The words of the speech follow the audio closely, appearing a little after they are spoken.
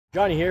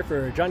Johnny here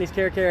for Johnny's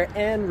Care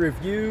and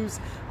Reviews.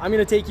 I'm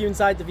going to take you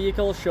inside the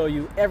vehicle, show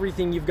you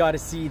everything you've got to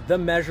see, the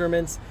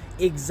measurements,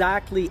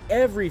 exactly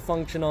every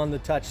function on the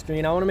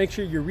touchscreen. I want to make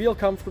sure you're real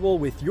comfortable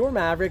with your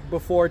Maverick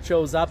before it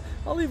shows up.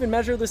 I'll even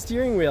measure the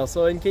steering wheel,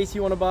 so in case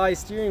you want to buy a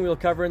steering wheel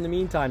cover in the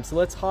meantime. So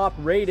let's hop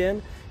right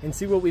in and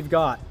see what we've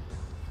got.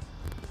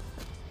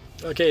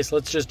 Okay, so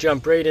let's just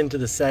jump right into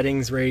the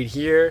settings right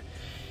here.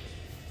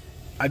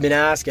 I've been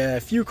asked a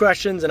few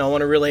questions and I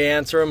want to really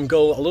answer them,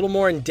 go a little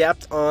more in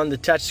depth on the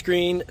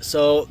touchscreen.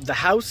 So the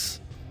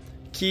house,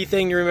 key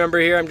thing to remember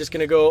here, I'm just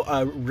going to go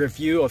a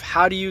review of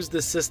how to use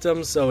the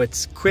system so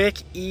it's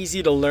quick,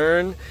 easy to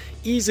learn,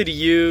 easy to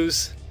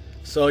use,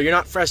 so you're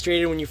not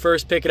frustrated when you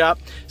first pick it up.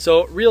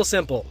 So real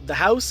simple, the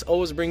house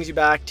always brings you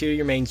back to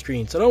your main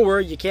screen. So don't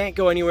worry, you can't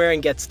go anywhere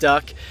and get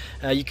stuck.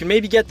 You can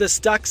maybe get this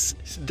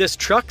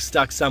truck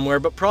stuck somewhere,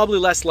 but probably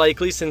less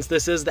likely since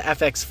this is the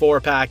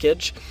FX4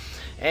 package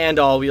and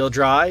all-wheel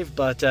drive,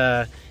 but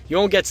you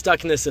won't get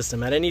stuck in this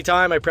system. At any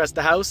time I press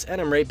the house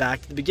and I'm right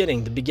back to the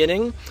beginning. The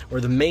beginning,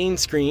 or the main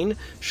screen,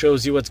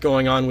 shows you what's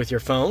going on with your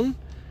phone,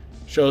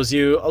 shows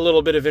you a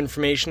little bit of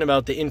information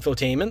about the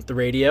infotainment, the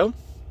radio.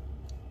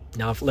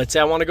 Now let's say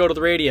I want to go to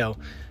the radio.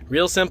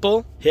 Real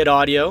simple, hit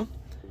audio,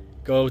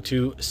 go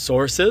to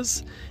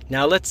sources.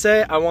 Now let's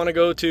say I want to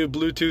go to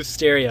Bluetooth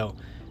stereo.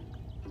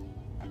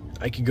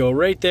 I could go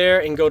right there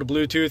and go to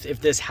Bluetooth.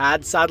 If this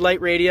had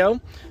satellite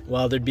radio,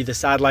 well, there'd be the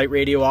satellite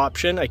radio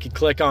option. I could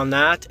click on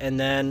that and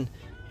then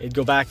it'd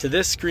go back to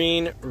this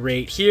screen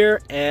right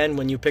here. And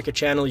when you pick a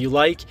channel you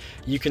like,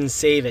 you can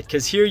save it.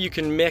 Because here you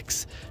can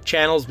mix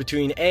channels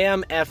between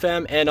AM,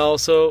 FM, and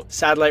also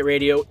satellite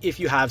radio if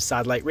you have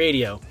satellite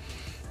radio.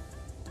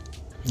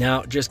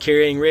 Now, just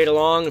carrying right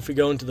along, if we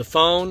go into the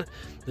phone,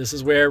 this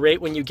is where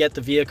right when you get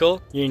the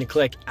vehicle, you're going to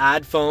click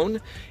Add Phone,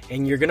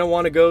 and you're going to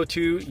want to go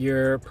to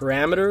your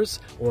parameters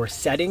or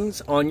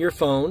settings on your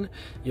phone.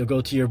 You'll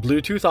go to your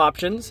Bluetooth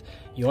options.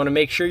 You want to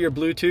make sure your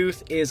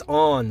Bluetooth is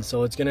on.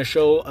 So it's going to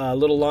show a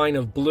little line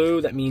of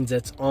blue. That means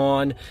it's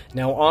on.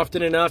 Now,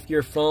 often enough,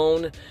 your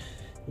phone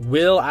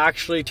will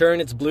actually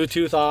turn its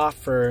Bluetooth off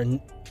for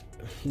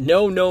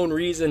no known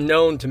reason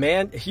known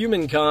to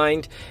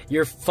humankind.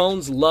 Your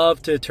phones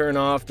love to turn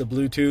off the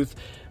Bluetooth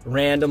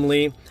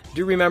randomly.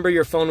 Do remember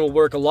your phone will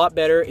work a lot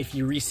better if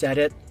you reset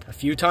it a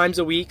few times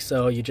a week.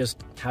 So you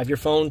just have your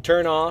phone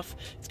turn off.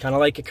 It's kind of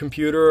like a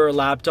computer or a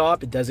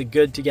laptop. It does it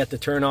good to get the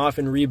turn off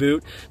and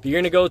reboot. But you're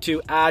going to go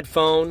to Add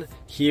Phone.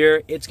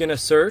 Here it's going to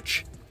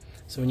search.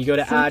 So when you go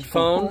to Add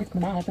Phone, Ford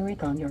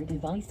Maverick on your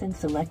device and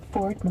select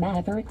Ford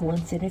Maverick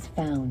once it is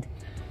found.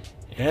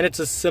 And it's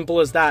as simple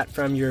as that.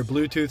 From your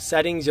Bluetooth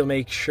settings, you'll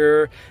make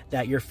sure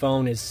that your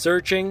phone is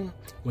searching.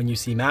 When you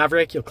see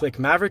Maverick, you'll click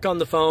Maverick on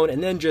the phone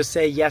and then just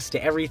say yes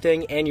to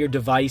everything, and your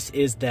device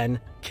is then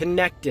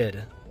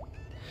connected.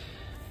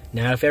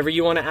 Now, if ever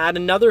you want to add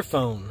another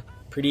phone,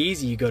 pretty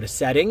easy. You go to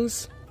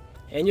Settings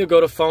and you'll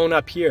go to Phone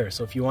up here.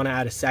 So if you want to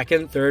add a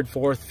second, third,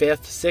 fourth,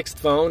 fifth, sixth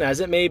phone,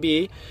 as it may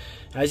be,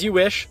 as you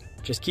wish,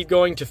 just keep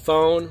going to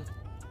Phone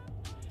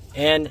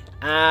and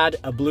add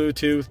a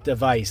Bluetooth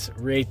device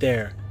right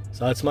there.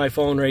 So that's my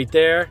phone right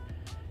there,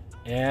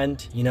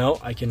 and you know,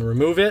 I can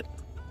remove it,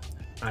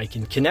 I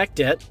can connect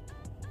it,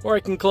 or I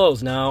can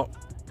close. Now,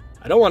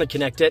 I don't want to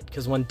connect it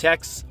because when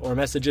texts or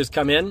messages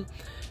come in,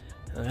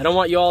 I don't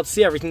want you all to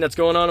see everything that's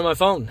going on my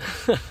phone.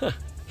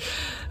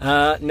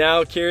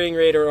 Now, carrying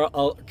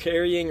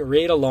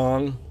right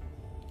along,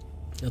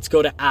 let's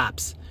go to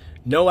apps.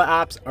 No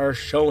apps are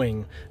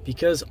showing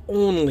because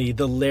only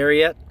the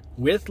Lariat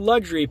with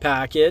luxury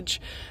package,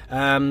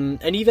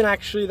 and even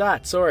actually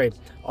that, sorry,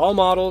 all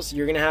models,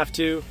 you're gonna have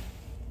to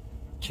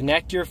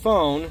connect your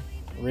phone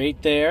right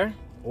there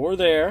or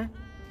there,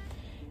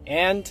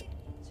 and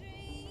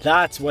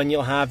that's when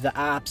you'll have the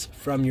apps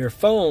from your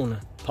phone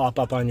pop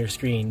up on your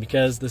screen,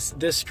 because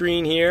this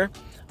screen here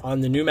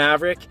on the new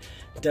Maverick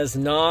does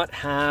not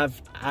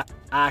have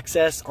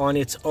access on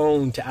its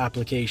own to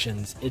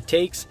applications. It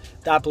takes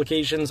the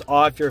applications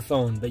off your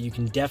phone, but you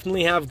can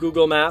definitely have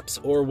Google Maps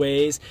or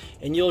Waze,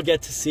 and you'll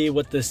get to see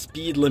what the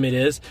speed limit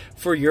is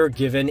for your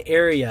given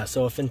area.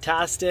 So a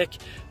fantastic,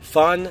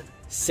 fun,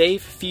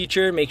 safe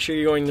feature. Make sure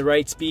you're going the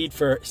right speed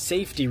for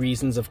safety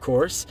reasons, of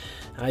course.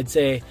 I'd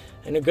say,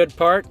 and a good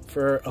part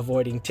for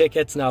avoiding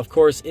tickets. Now, of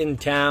course, in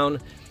town,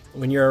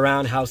 when you're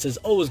around houses,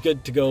 always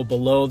good to go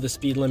below the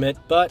speed limit,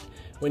 but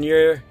when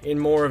you're in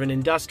more of an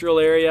industrial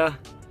area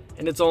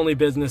and it's only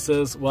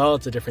businesses, well,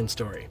 it's a different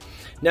story.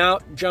 Now,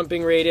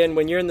 jumping right in,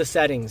 when you're in the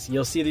settings,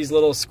 you'll see these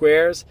little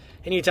squares.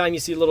 Anytime you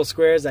see little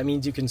squares, that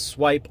means you can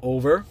swipe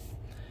over.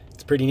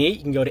 It's pretty neat.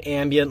 You can go to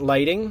ambient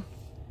lighting,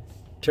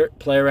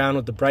 play around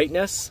with the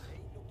brightness.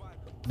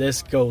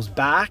 This goes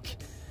back.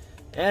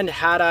 And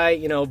had I,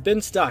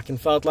 been stuck and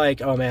felt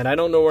like, oh man, I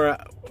don't know where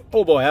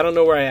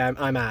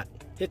I'm at.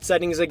 Hit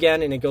settings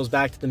again and it goes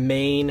back to the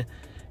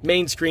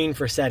main screen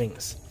for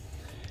settings.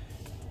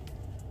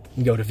 You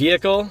can go to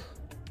vehicle,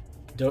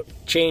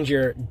 change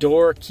your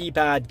door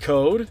keypad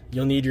code.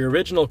 You'll need your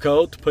original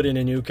code to put in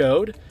a new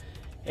code,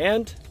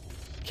 and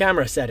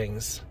camera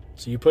settings.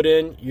 So you put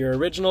in your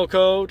original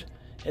code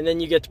and then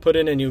you get to put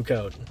in a new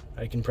code.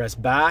 I can press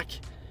back,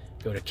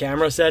 go to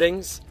camera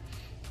settings,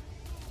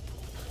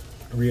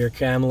 rear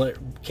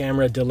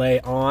camera delay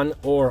on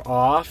or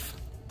off.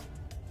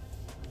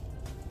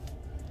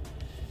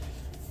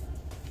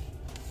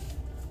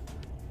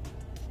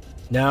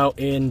 Now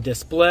in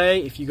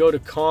display, if you go to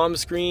comm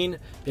screen,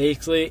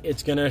 basically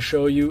it's going to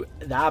show you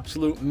the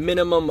absolute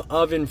minimum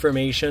of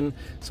information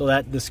so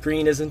that the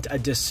screen isn't a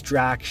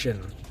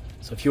distraction.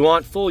 So if you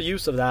want full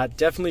use of that,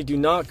 definitely do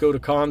not go to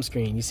comm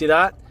screen. You see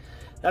that?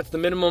 That's the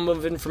minimum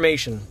of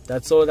information.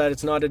 That's so that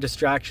it's not a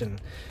distraction.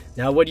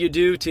 Now what do you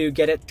do to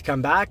get it to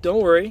come back?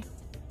 Don't worry,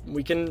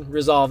 we can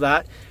resolve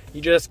that. You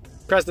just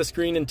press the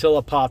screen until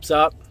it pops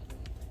up.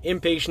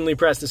 Impatiently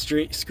press the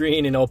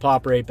screen and it'll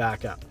pop right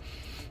back up.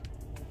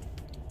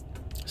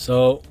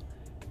 So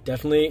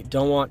definitely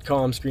don't want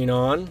comm screen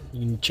on. You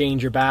can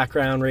change your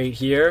background right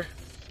here.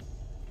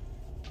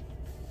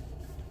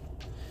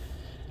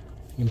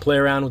 You can play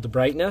around with the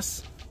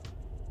brightness.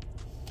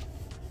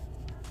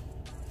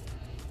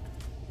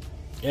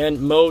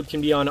 And mode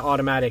can be on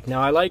automatic.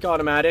 Now I like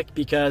automatic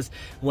because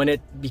when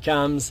it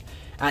becomes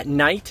at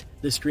night,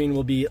 the screen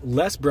will be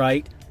less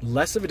bright,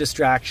 less of a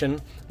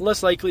distraction,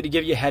 less likely to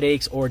give you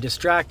headaches or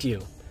distract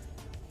you.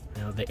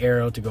 Now the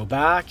arrow to go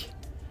back.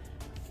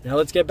 Now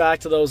let's get back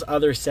to those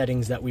other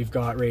settings that we've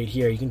got right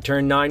here. You can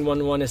turn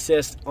 911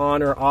 assist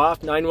on or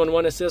off.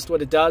 911 assist,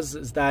 what it does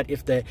is that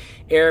if the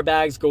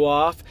airbags go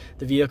off,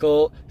 the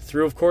vehicle,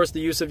 through of course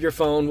the use of your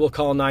phone, will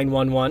call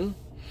 911.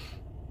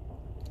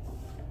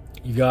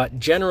 You've got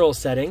general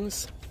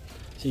settings.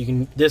 So you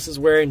can, this is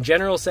where in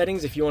general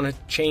settings, if you want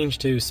to change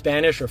to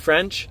Spanish or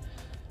French,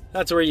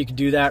 that's where you can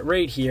do that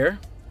right here.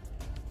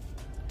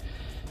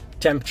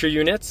 Temperature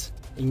units,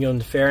 you can go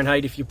into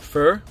Fahrenheit if you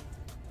prefer.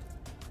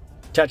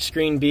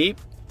 Touchscreen beep,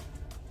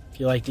 if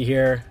you like to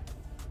hear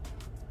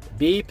the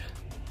beep.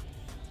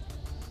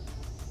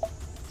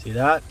 See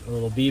that? A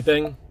little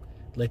beeping,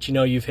 let you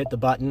know you've hit the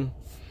button.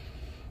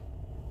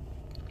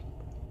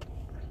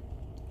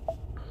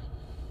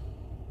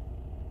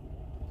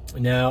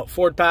 Now,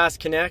 Ford Pass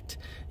Connect,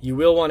 you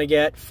will want to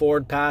get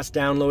Ford Pass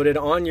downloaded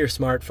on your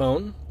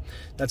smartphone.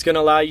 That's going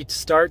to allow you to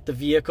start the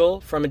vehicle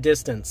from a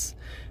distance,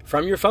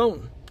 from your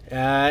phone.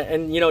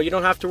 And you know, you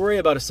don't have to worry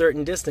about a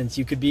certain distance.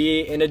 You could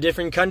be in a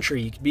different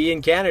country. You could be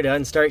in Canada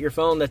and start your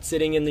phone that's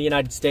sitting in the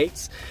United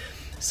States.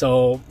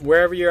 So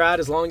wherever you're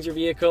at, as long as your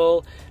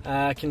vehicle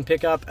can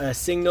pick up a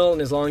signal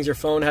and as long as your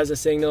phone has a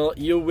signal,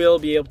 you will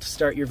be able to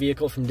start your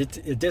vehicle from a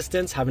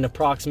distance, have an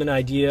approximate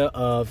idea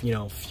of, you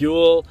know,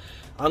 fuel,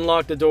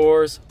 unlock the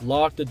doors,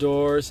 lock the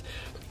doors,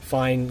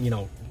 find, you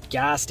know,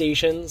 gas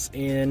stations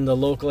in the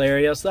local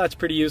area. So that's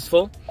pretty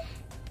useful.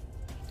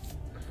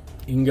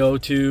 You can go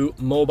to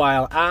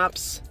mobile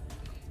apps.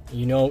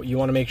 You know, you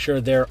want to make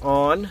sure they're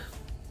on.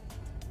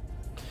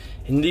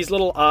 In these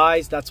little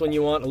eyes, that's when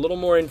you want a little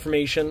more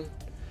information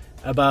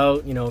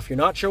about, you know, if you're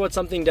not sure what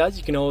something does,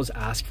 you can always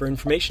ask for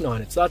information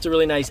on it. So that's a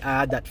really nice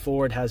ad that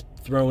Ford has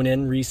thrown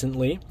in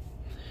recently.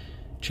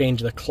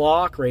 Change the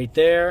clock right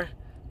there.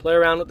 Play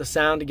around with the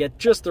sound to get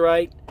just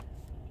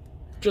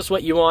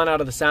what you want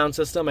out of the sound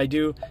system. I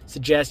do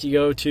suggest you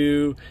go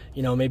to,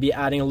 you know, maybe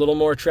adding a little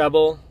more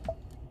treble.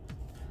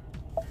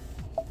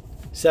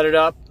 Set it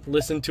up,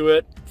 listen to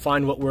it,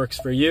 find what works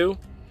for you.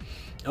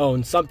 Oh,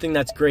 and something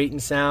that's great in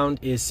sound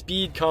is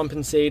speed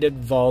compensated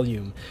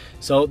volume.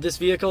 So this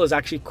vehicle is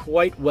actually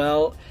quite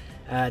well,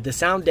 the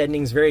sound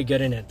deadening is very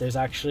good in it. There's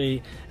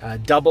actually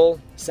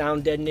double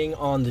sound deadening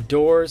on the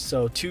doors,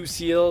 so 2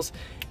 seals.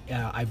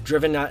 I've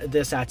driven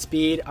this at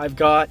speed. I've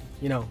got,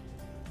 you know,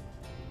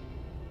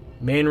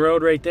 main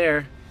road right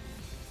there,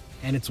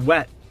 and it's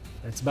wet.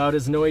 That's about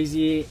as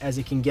noisy as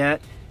it can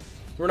get.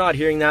 We're not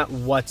hearing that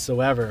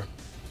whatsoever.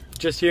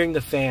 Just hearing the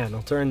fan.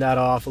 I'll turn that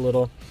off a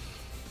little.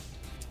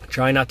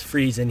 Try not to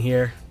freeze in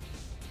here.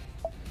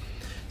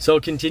 So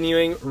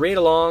continuing right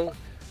along.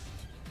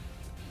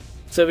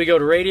 So we go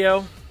to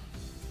radio.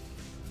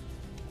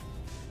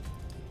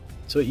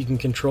 So you can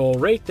control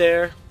right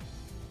there.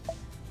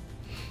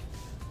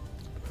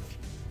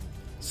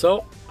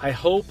 So I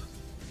hope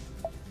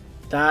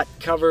that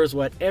covers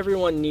what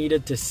everyone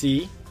needed to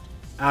see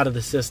out of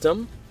the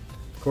system.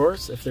 Of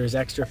course, if there's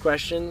extra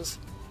questions,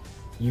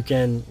 you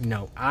can, you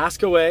know,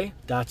 ask away.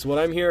 That's what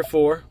I'm here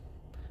for.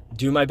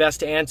 Do my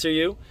best to answer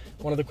you.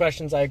 One of the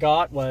questions I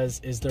got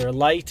was, is there a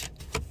light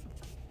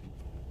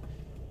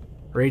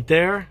right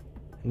there?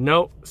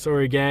 Nope,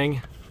 sorry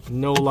gang,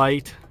 no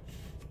light.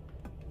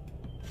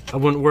 I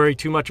wouldn't worry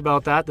too much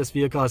about that. This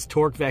vehicle has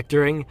torque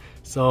vectoring.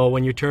 So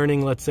when you're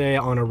turning, let's say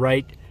on a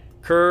right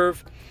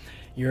curve,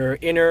 your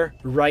inner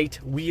right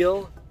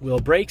wheel will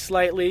brake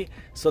slightly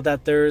so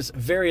that there's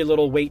very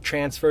little weight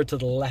transfer to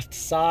the left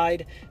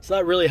side. So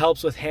that really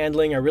helps with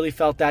handling. I really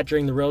felt that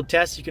during the road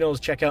test. You can always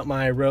check out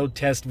my road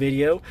test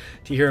video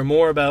to hear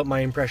more about my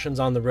impressions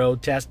on the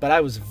road test, but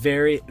I was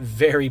very,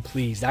 very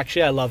pleased.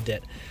 Actually, I loved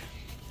it.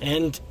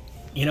 And,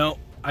 you know,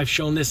 I've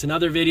shown this in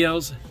other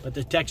videos, but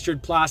the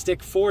textured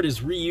plastic, Ford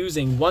is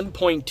reusing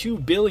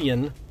 1.2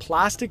 billion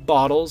plastic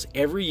bottles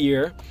every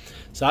year.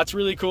 So that's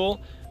really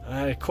cool.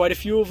 Quite a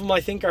few of them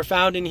I think are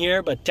found in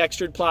here, but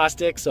textured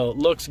plastic, so it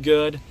looks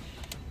good.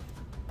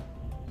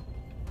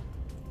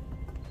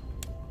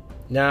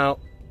 Now,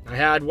 I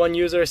had one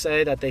user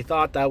say that they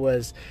thought that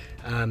was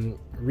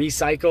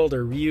recycled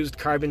or reused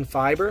carbon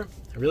fiber.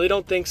 I really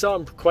don't think so.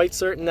 I'm quite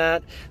certain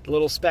that the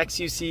little specks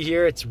you see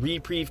here, it's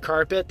reprieve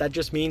carpet. That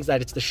just means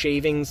that it's the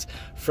shavings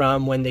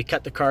from when they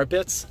cut the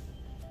carpets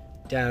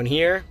down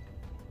here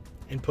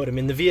and put them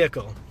in the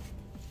vehicle.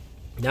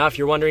 Now, if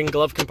you're wondering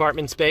glove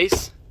compartment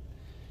space,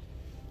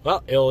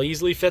 well, it'll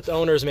easily fit the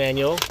owner's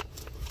manual.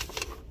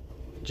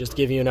 Just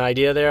give you an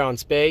idea there on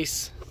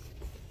space.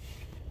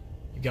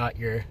 You got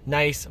your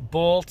nice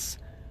bolts,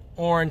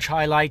 orange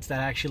highlights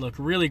that actually look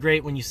really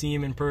great when you see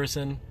them in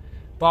person.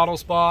 Bottle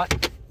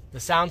spot. The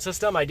sound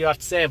system, I do have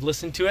to say I've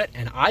listened to it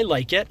and I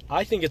like it.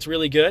 I think it's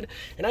really good,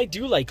 and I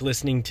do like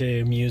listening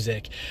to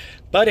music.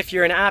 But if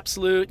you're an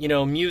absolute,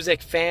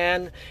 music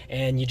fan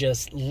and you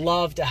just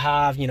love to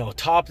have,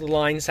 top of the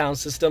line sound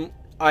system,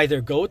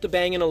 either go with the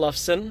Bang &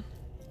 Olufsen,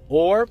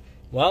 or,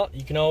 well,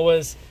 you can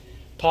always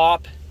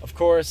pop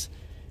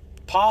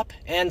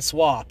and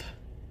swap.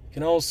 You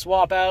can always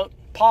swap out,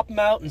 pop them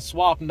out and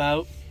swap them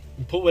out,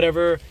 and put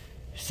whatever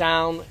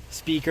sound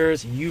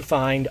speakers you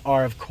find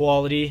are of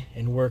quality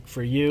and work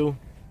for you.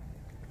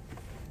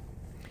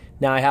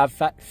 Now I have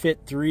fit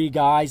 3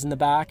 guys in the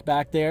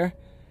back there.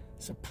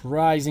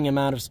 Surprising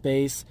amount of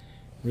space.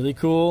 Really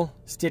cool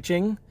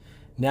stitching.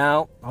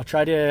 Now I'll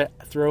try to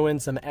throw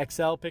in some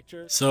XL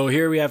pictures. So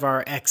here we have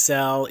our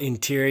XL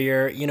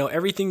interior.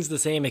 Everything's the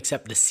same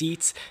except the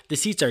seats. The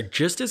seats are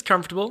just as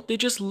comfortable. They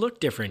just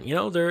look different.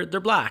 They're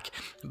black,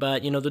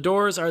 but the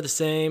doors are the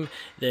same.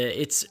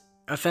 It's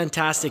a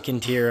fantastic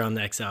interior on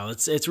the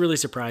XL. It's really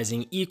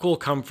surprising. Equal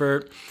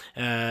comfort,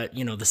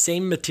 the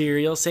same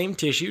material, same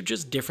tissue,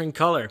 just different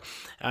color.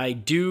 I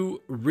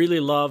do really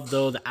love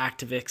though the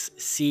Activix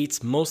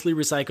seats, mostly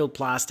recycled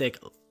plastic,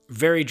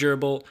 very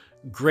durable,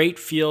 great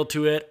feel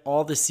to it.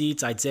 All the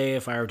seats, I'd say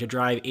if I were to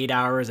drive 8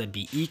 hours, I'd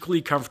be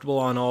equally comfortable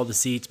on all the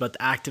seats, but the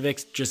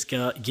Activix just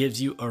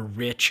gives you a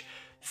rich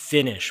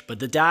finish. But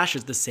the dash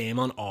is the same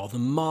on all the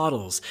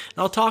models.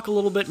 And I'll talk a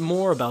little bit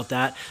more about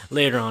that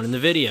later on in the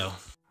video.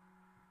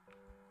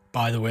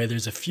 By the way,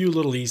 there's a few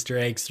little Easter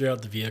eggs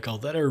throughout the vehicle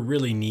that are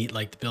really neat,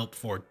 like the Built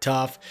Ford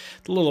Tough.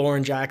 The little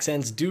orange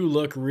accents do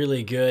look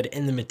really good,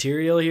 and the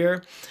material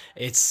here,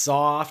 it's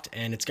soft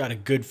and it's got a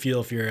good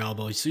feel for your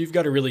elbow, so you've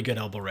got a really good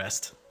elbow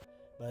rest.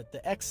 But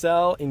the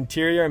XL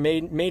interior,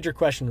 major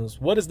question was,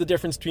 what is the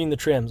difference between the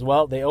trims?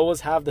 Well, they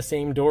always have the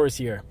same doors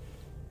here.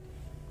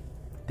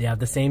 They have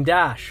the same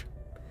dash.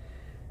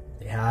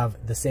 They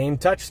have the same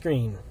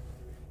touchscreen.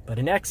 But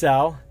an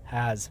XL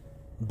has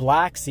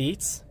black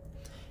seats,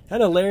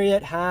 and a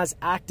Lariat has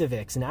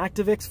Activix. And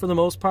Activix, for the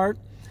most part,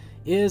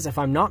 is, if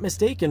I'm not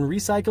mistaken,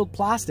 recycled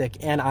plastic.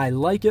 And I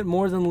like it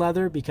more than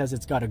leather because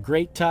it's got a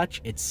great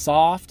touch. It's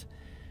soft.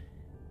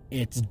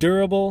 It's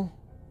durable.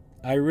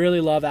 I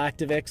really love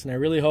Activix, and I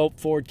really hope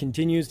Ford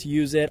continues to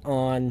use it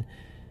on,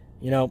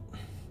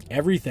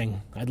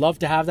 everything. I'd love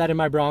to have that in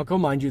my Bronco.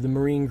 Mind you, the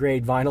marine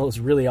grade vinyl is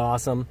really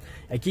awesome.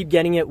 I keep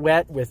getting it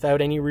wet without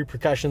any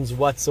repercussions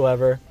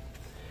whatsoever.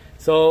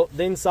 So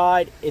the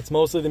inside, it's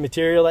mostly the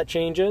material that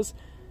changes.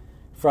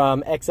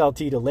 From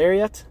XLT to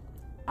Lariat,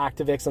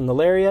 Activix on the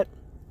Lariat,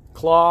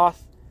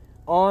 cloth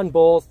on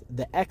both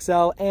the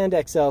XL and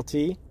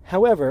XLT.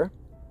 However,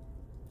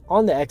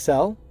 on the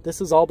XL,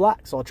 this is all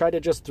black. So I'll try to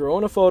just throw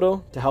in a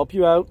photo to help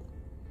you out.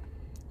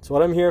 That's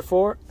what I'm here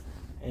for.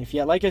 And if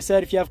you, like I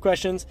said, if you have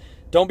questions,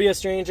 don't be a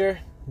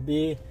stranger.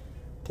 Be a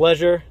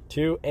pleasure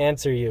to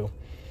answer you.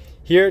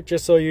 Here,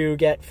 just so you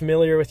get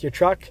familiar with your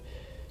truck,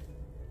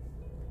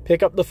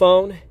 pick up the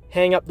phone,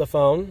 hang up the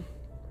phone.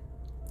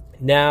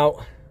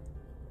 Now,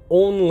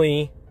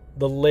 only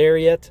the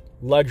Lariat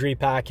luxury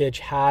package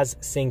has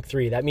Sync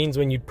 3. That means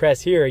when you'd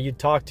press here, you'd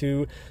talk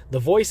to the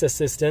voice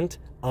assistant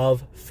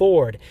of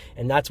Ford.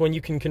 And that's when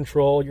you can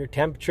control your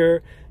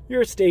temperature,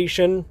 your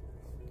station,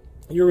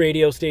 your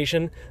radio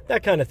station,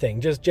 that kind of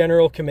thing. Just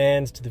general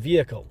commands to the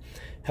vehicle.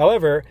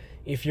 However,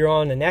 if you're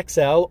on an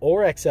XL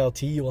or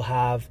XLT, you will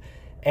have,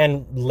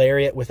 and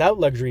Lariat without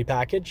luxury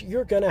package,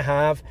 you're going to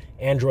have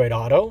Android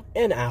Auto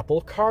and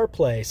Apple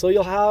CarPlay. So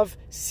you'll have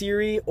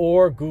Siri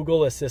or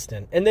Google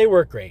Assistant, and they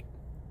work great.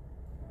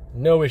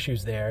 No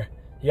issues there.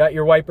 You got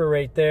your wiper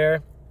right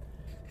there,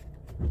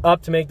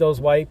 up to make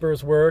those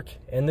wipers work,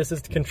 and this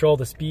is to control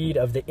the speed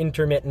of the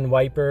intermittent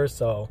wipers,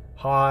 so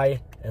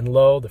high and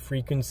low, the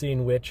frequency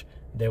in which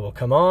they will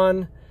come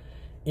on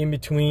in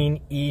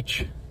between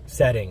each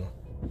setting.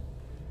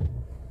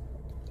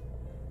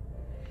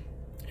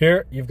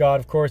 Here, you've got,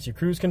 of course, your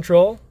cruise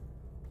control.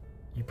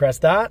 You press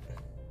that.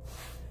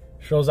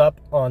 Shows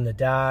up on the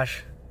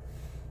dash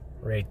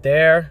right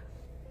there.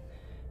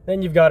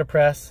 Then you've got to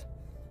press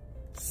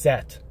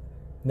set.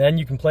 Then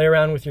you can play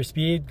around with your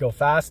speed. Go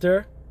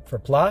faster for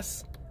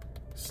plus,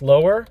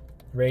 slower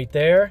right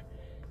there.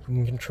 You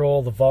can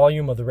control the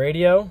volume of the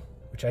radio,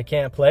 which I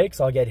can't play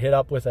because I'll get hit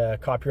up with a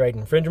copyright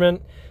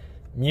infringement.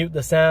 Mute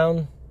the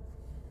sound.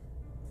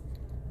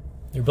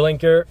 Your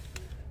blinker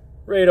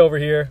right over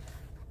here.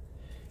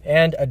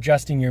 and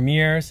adjusting your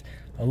mirrors.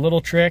 A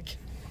little trick,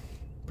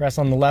 press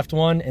on the left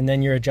one and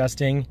then you're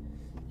adjusting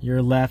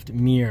your left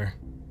mirror.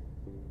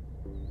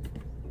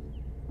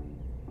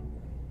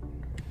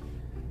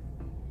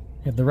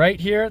 Hit the right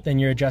here, then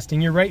you're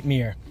adjusting your right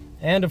mirror.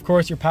 And of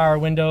course your power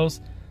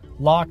windows,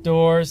 lock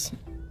doors,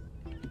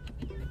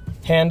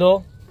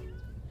 handle.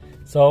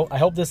 So I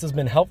hope this has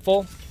been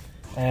helpful.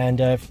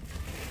 And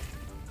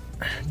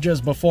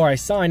just before I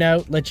sign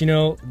out, let you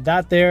know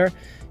that there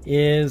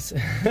is,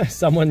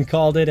 someone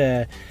called it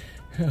a,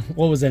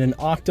 what was it, an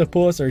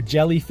octopus or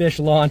jellyfish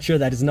launcher.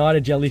 That is not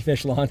a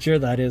jellyfish launcher.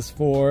 That is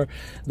for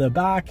the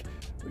back,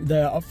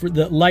 for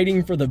the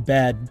lighting for the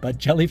bed. But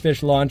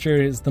jellyfish launcher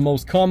is the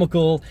most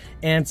comical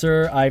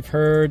answer I've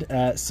heard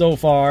so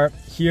far.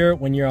 Here,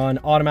 when you're on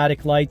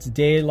automatic lights,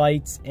 day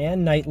lights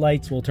and night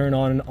lights will turn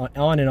on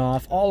and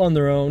off all on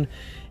their own.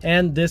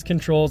 And this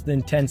controls the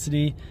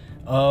intensity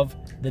of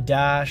the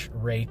dash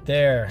right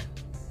there.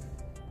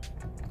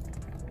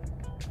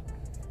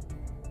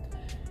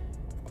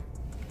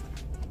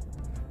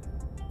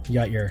 You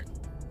got your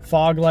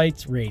fog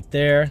lights right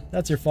there.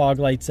 That's your fog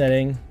light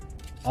setting.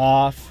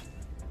 Off.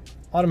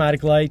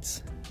 Automatic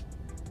lights.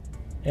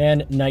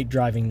 And night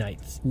driving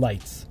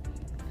lights.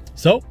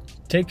 So,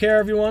 take care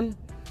everyone.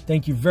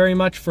 Thank you very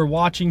much for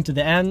watching to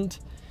the end.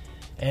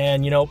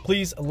 And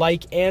please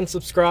like and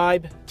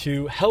subscribe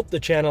to help the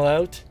channel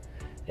out.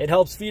 It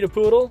helps feed a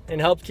poodle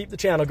and helps keep the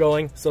channel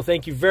going. So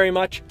thank you very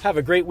much. Have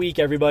a great week,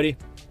 everybody.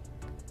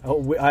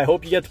 I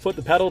hope you get to put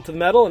the pedal to the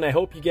metal, and I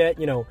hope you get,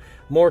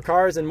 more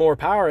cars and more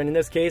power. And in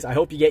this case, I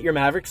hope you get your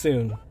Maverick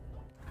soon.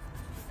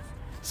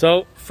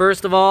 So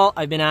first of all,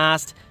 I've been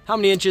asked, how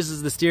many inches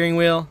is the steering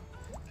wheel?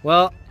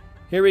 Well,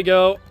 here we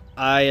go.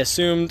 I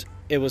assumed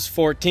it was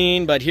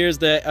 14, but here's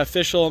the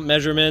official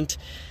measurement.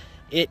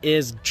 It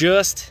is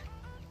just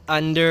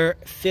under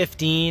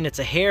 15. It's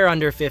a hair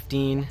under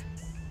 15.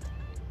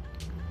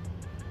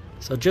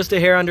 So just a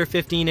hair under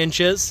 15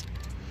 inches.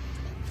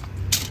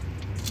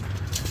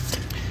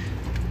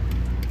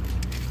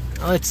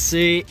 Let's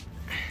see,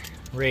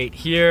 right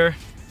here,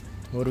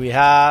 what do we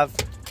have?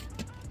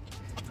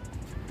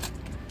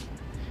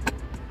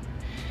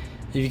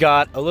 You've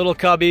got a little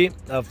cubby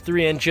of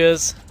 3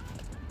 inches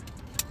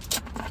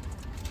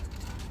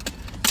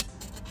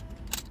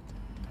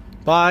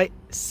by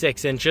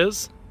 6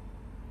 inches.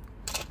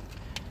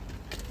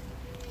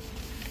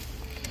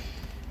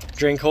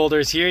 Drink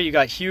holders here, you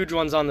got huge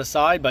ones on the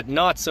side, but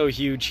not so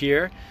huge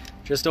here.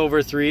 Just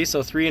over 3,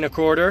 so 3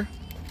 1/4.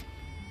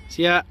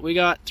 So yeah, we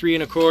got 3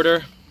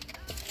 1/4.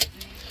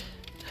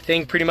 I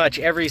think pretty much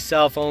every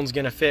cell phone's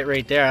gonna fit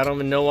right there. I don't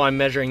even know why I'm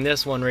measuring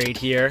this one right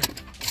here.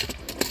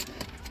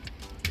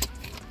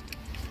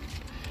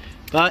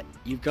 But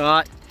you've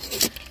got,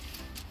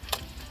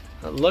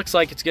 it looks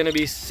like it's gonna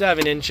be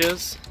 7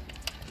 inches.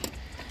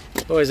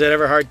 Oh, is it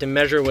ever hard to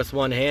measure with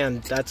one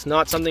hand? That's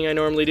not something I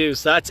normally do.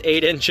 So that's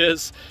 8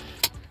 inches.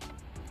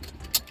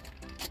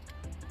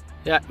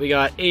 Yeah, we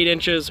got 8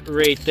 inches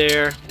right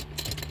there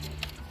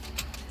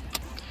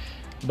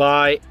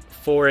by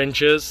 4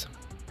 inches,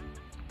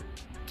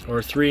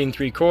 or 3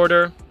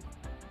 3/4.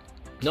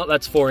 No,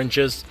 that's 4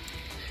 inches.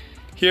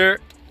 Here,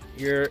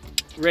 your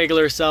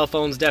regular cell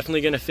phone's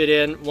definitely gonna fit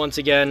in. Once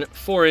again,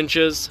 4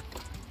 inches.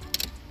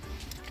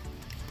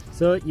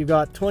 So you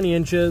got 20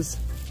 inches,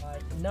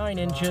 9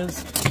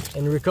 inches.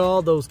 And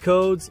recall those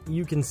codes,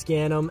 you can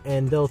scan them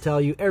and they'll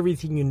tell you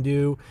everything you can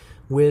do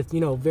with,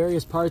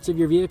 various parts of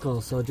your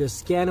vehicle. So just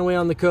scan away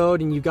on the code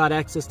and you've got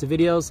access to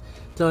videos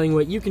telling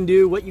what you can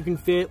do, what you can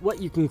fit,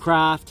 what you can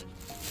craft.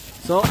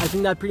 So I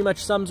think that pretty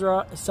much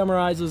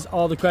summarizes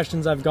all the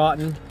questions I've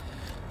gotten.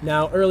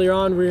 Now, earlier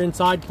on, we were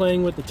inside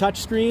playing with the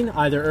touchscreen,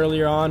 either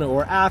earlier on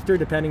or after,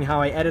 depending how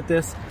I edit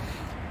this.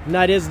 And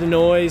that is the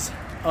noise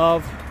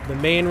of the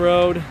main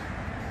road.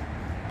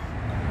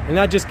 And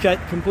that just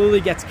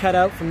completely gets cut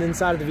out from the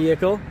inside of the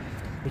vehicle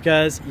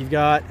because you've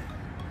got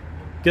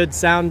good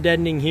sound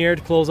deadening here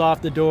to close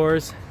off the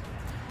doors.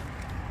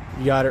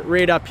 You got it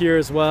right up here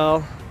as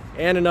well,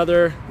 and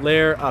another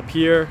layer up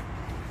here.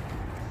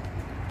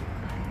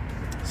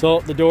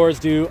 So the doors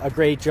do a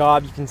great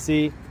job. You can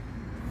see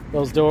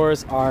those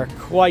doors are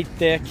quite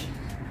thick.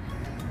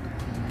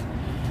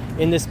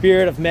 In the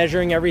spirit of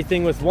measuring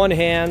everything with one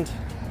hand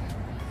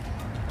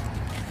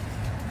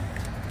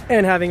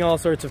and having all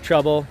sorts of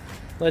trouble,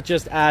 let's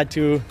just add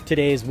to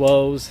today's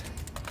woes.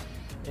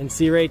 And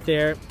see right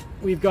there,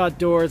 we've got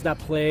doors that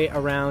play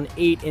around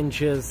 8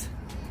 inches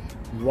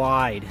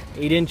wide.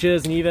 8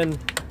 inches and even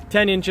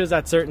 10 inches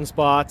at certain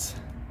spots.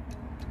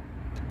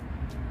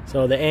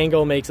 So the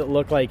angle makes it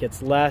look like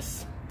it's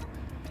less,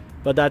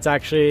 but that's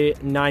actually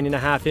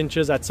 9.5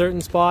 inches at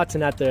certain spots,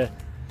 and at the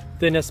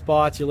thinnest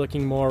spots you're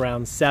looking more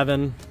around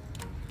 7.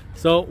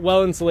 So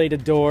well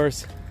insulated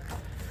doors.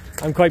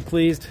 I'm quite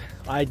pleased.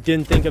 I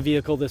didn't think a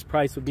vehicle this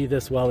price would be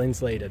this well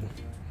insulated.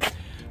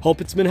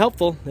 Hope it's been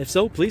helpful. If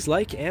so, please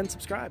like and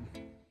subscribe.